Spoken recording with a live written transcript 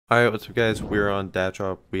Alright, what's up guys? We're on Dat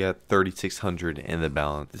Drop. We got 3,600 in the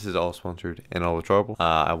balance. This is all sponsored and all trouble.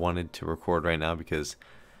 I wanted to record right now because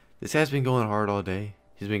this guy's been going hard all day.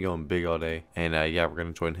 He's been going big all day. And yeah, we're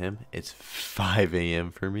gonna join him. It's 5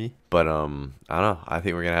 a.m. for me. But I don't know. I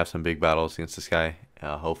think we're gonna have some big battles against this guy.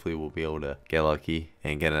 Hopefully we'll be able to get lucky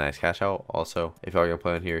and get a nice cash out. Also, if y'all gonna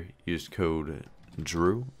play on here, use code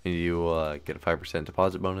Drew and you will get a 5%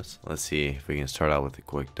 deposit bonus. Let's see if we can start out with a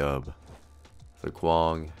quick dub. The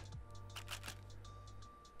Kwong.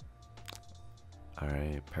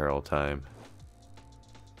 Alright, peril time.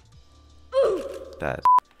 That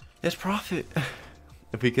is profit.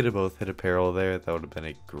 If we could have both hit a peril there, that would have been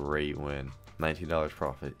a great win. $19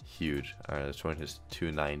 profit, huge. Alright, let's join his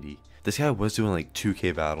 290. This guy was doing like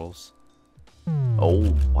 2K battles.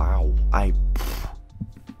 Oh wow, I've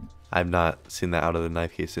not seen that out of the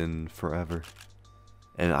knife case in forever.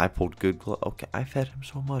 And I pulled good glove. Okay, I fed him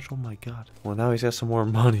so much. Oh my god. Well, now he's got some more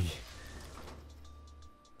money.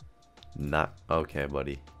 Not okay,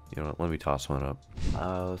 buddy. You know what? Let me toss one up.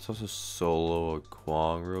 Let's also solo a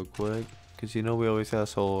Kwong real quick, cause you know we always have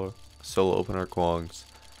solo open our Kwongs.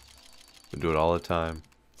 We do it all the time.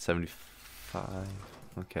 75.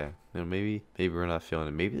 Okay. You know, maybe we're not feeling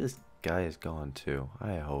it. Maybe this guy is gone too.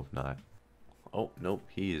 I hope not. Oh nope,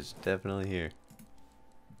 he is definitely here.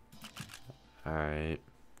 All right.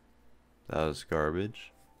 That was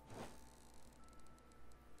garbage.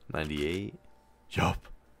 98. Yup.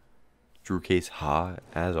 Drew case hot,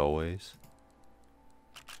 as always.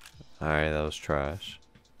 Alright, that was trash.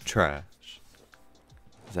 Trash.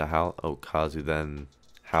 Is that Howl? Oh, Kazu, then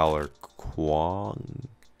Howler Kwong.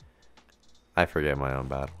 I forget my own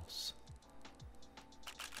battles.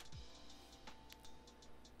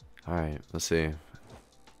 Alright, let's see.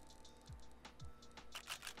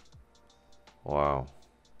 Wow.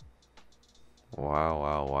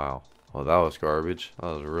 Wow. Well, that was garbage. That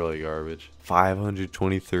was really garbage.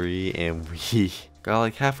 523, and we got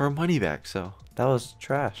like half our money back, so that was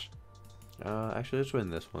trash. Actually, let's win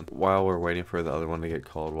this one. While we're waiting for the other one to get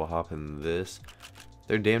called, we'll hop in this.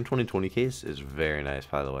 Their damn 2020 case is very nice,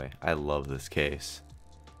 by the way. I love this case.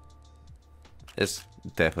 It's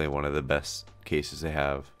definitely one of the best cases they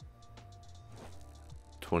have.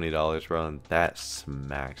 $20 run. That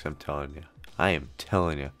smacks, I'm telling you. I am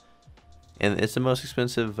telling you. And it's the most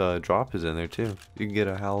expensive drop is in there too. You can get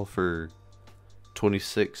a Howl for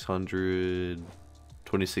 2,600,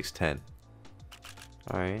 2,610.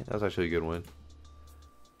 Alright, that's actually a good win.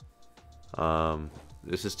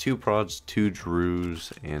 This is 2 prods, 2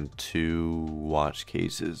 Drews, and 2 watch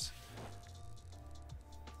cases.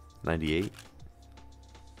 98?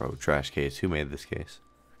 Bro, trash case. Who made this case?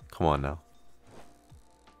 Come on now.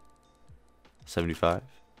 75?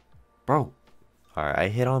 Bro. Alright, I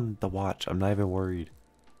hit on the watch. I'm not even worried.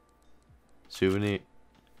 Souvenir.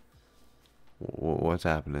 What's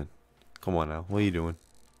happening? Come on now. What are you doing?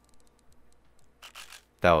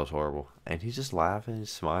 That was horrible. And he's just laughing,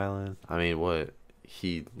 he's smiling. I mean, what?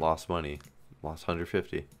 He lost money. Lost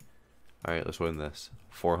 150. Alright, let's win this.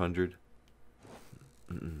 400.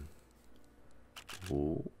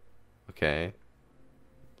 Ooh. Okay.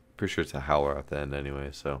 Pretty sure it's a Howler at the end anyway,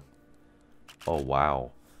 so. Oh,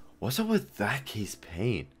 wow. What's up with that case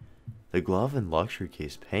pain? The glove and luxury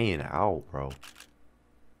case pain. Ow, bro.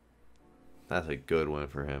 That's a good one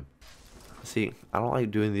for him. See, I don't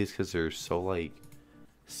like doing these because they're so, like,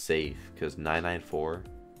 safe. Because 994,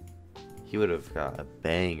 he would have got a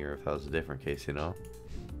banger if that was a different case, you know?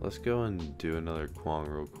 Let's go and do another Kwong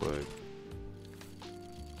real quick.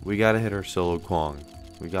 We gotta hit our solo Kwong.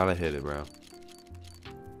 We gotta hit it, bro.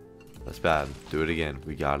 That's bad. Do it again.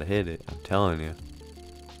 We gotta hit it. I'm telling you.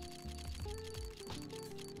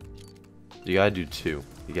 You gotta do 2.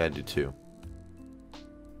 You gotta do 2.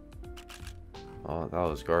 Oh, that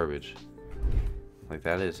was garbage. Like,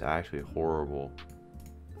 that is actually horrible.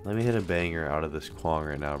 Let me hit a banger out of this Kwong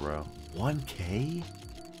right now, bro. 1K?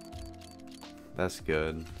 That's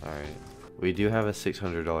good. Alright. We do have a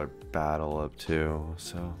 $600 battle up too,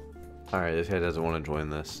 so. Alright, this guy doesn't want to join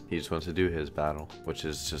this. He just wants to do his battle, which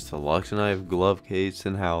is just a Lux Knife, glove case,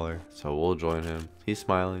 and Howler. So we'll join him. He's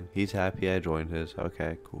smiling. He's happy I joined his.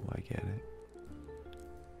 Okay, cool. I get it.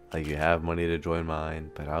 Like, you have money to join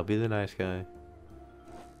mine, but I'll be the nice guy.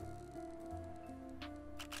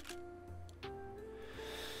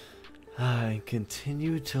 I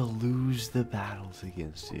continue to lose the battles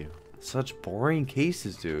against you. Such boring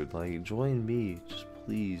cases, dude. Like, join me. Just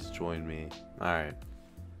please join me. Alright.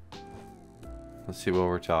 Let's see what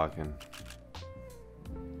we're talking.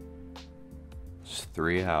 Just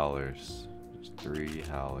 3 Howlers. Just 3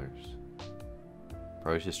 Howlers.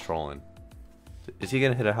 Bro, he's just trolling. Is he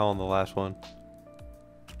gonna hit a Howl on the last one?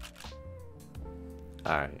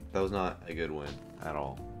 Alright, that was not a good win at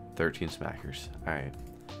all. 13 smackers. Alright.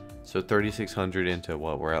 So 3,600 into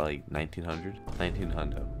what? We're at like 1,900?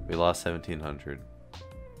 1,900. We lost 1,700.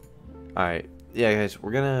 Alright. Yeah, guys,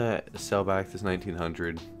 we're gonna sell back this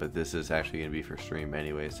 1,900, but this is actually gonna be for stream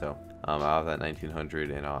anyway, so I'll have that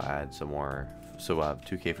 1,900 and I'll add some more. So we'll have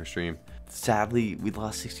 2K for stream. Sadly, we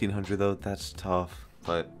lost 1,600 though. That's tough,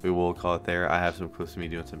 but we will call it there. I have some clips of me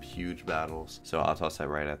doing some huge battles, so I'll toss that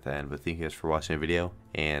right at the end. But thank you guys for watching the video,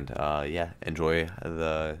 and yeah, enjoy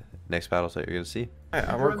the next battles that you're gonna see. Alright,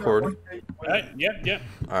 I'm recording. Yep.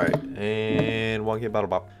 Alright, and 1K battle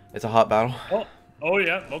bop. It's a hot battle. Oh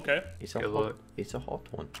yeah, okay. It's a hot one. It's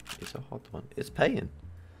a hot one. It's paying.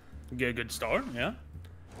 Get a good start, yeah.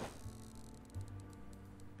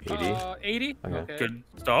 80. 80? Okay. Good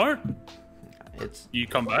start. It's You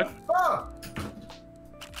come back.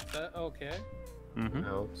 Okay. Mm-hmm.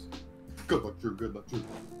 Helps. Good luck, Drew. Good luck, Drew.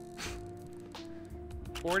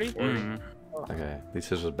 40? okay. These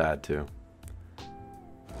scissors was bad too.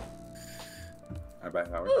 How about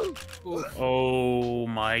Howard? Ooh. Oh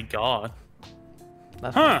my god.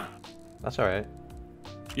 That's Huh. That's alright.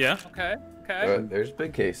 Yeah. Okay. Okay. There's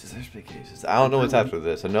big cases. There's big cases. I don't know what's after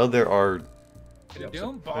this. I know there are. Get a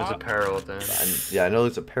Doom There's a bomb. peril at the end. Yeah, I know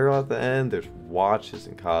there's apparel at the end. There's watches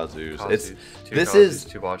and Kazus. Kazus. Two this Kazus, is-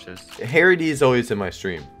 2 watches. Harry D is always in my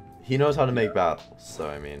stream. He knows how to make battles. So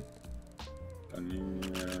I mean.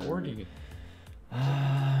 40.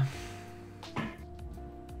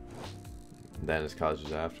 Then it's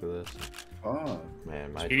Kazus after this. Oh.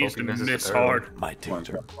 Man, my He's gonna misses the miss barrel. hard. my tickets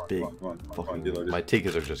are big. Come on, Fucking, dealer. my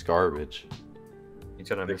tickets are just garbage. He's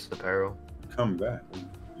gonna miss the peril. Come back.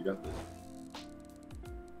 You got this.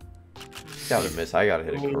 Gotta miss. I gotta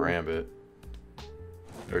hit a karambit.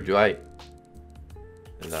 Or do I?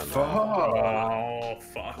 No. Oh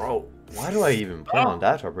fuck. Bro, why do I even play on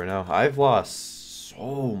that top right now? I've lost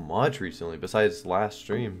so much recently. Besides last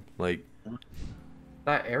stream, like.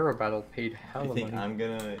 That arrow battle paid hella You think money.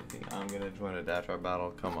 I'm gonna join a Dash Art battle?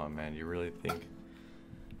 Come on, man. You really think?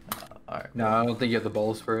 Alright. No, I don't think you have the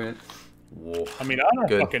balls for it. Whoa. I mean, I don't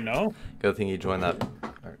Good. fucking know. Good thing you joined that.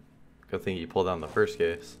 Or, good thing you pulled down the first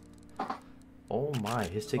case. Oh my,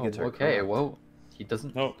 his tickets are okay, correct. well, he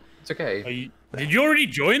doesn't. No. It's okay. Did you already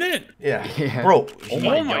join it? Yeah. Yeah. Bro. Oh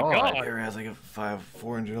he my god. Harry has like a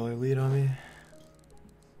 $400 lead on me.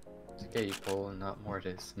 It's okay, you pull and not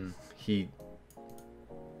Mortis. He.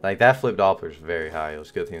 Like that flip Doppler's very high. It was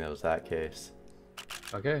a good thing that was that case.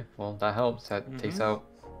 Okay, well, that helps. That takes out.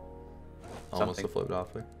 Almost a Something. flip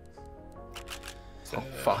Doppler. Oh,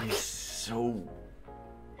 fuck. He's so.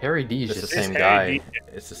 Harry D is It's the just. same Harry guy. D.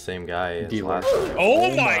 It's the same guy as Dealer. last time. Oh, Oh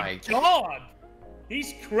my my god.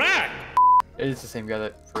 He's cracked. It is the same guy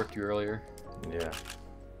that fricked you earlier. Yeah.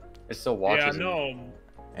 It still watches. Yeah, no.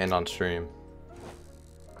 And on stream.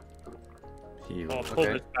 He. Oh, pull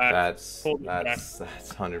Okay. this back. That's Pull it that's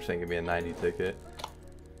 100% gonna be a 90 ticket.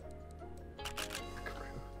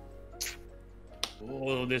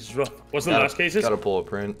 Oh, this is rough. What's the Gotta- last cases? Gotta pull a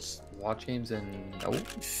prince. Watch games and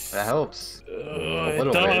that helps. A It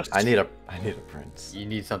little bit. does. I need a prince. You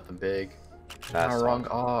need something big. That's Not wrong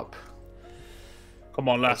all. up. Come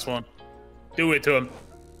on, last one. Do it to him.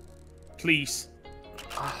 Please.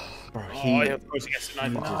 Bro, Oh, he, yeah, of course he gets the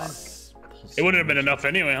 99. just pulls It wouldn't have so been much. enough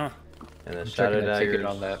anyway, huh? And the I'm shadow checking a ticket daggers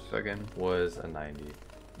on that fucking was a 90.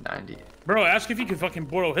 90. Bro, ask if you can fucking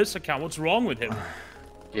borrow his account. What's wrong with him?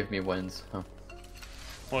 Give me wins. Huh.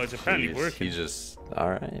 Well, it's apparently working. He's just all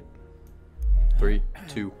right. 3,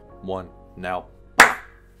 2, 1, now.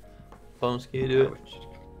 Bones, can you do it?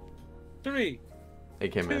 3,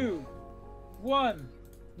 It came in. 2, 1.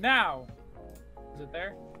 Now. Is it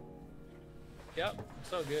there? Yep.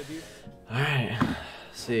 So good, dude. All right.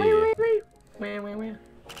 See.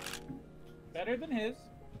 Better than his.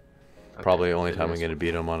 Probably the only it time I'm is. gonna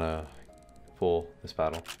beat him on a full this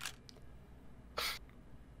battle.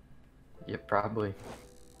 Yeah, probably.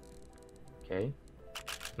 Okay.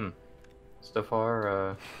 So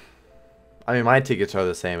far, I mean, my tickets are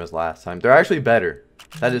the same as last time. They're actually better.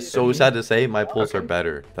 That is so sad to say. My pulls are Okay.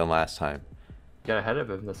 better than last time. got ahead of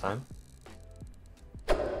him this time.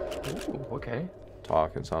 Ooh, okay.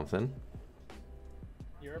 Talking something.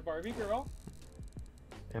 You're a Barbie girl.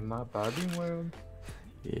 In my Barbie world.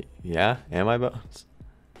 Yeah, am I Bones?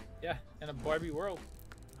 Yeah, in a Barbie world.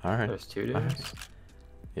 All right. There's 2 Alright. days.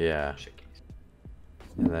 Yeah, Shit case.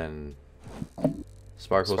 and then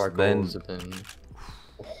Sparkles. Sparkles, Then then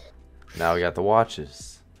now we got the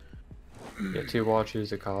watches. yeah, 2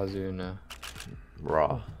 watches, a Kazu, and a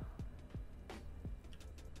Raw.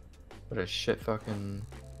 what a shit fucking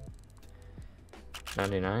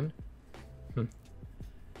 99.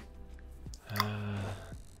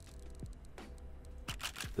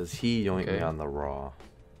 Does he yoink me Okay. on the raw?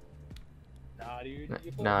 Nah, dude. Nah,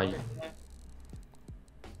 You pull nah, it you- off.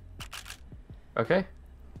 Okay,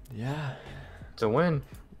 Yeah. it's a win.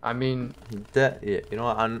 I mean, Yeah. You know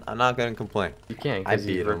what? I'm not gonna complain. you can't I because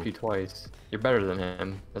he beat ripped him. you twice. You're better than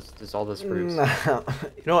him. That's all this proves.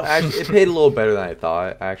 You know what? Actually, it paid a little better than I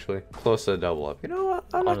thought. Actually, close to a double up. You know what?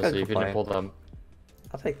 I'm not Honestly, gonna if you didn't complain. pull them,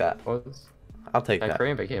 I'll take that. was I'll take that that.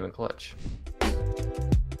 crane became a clutch.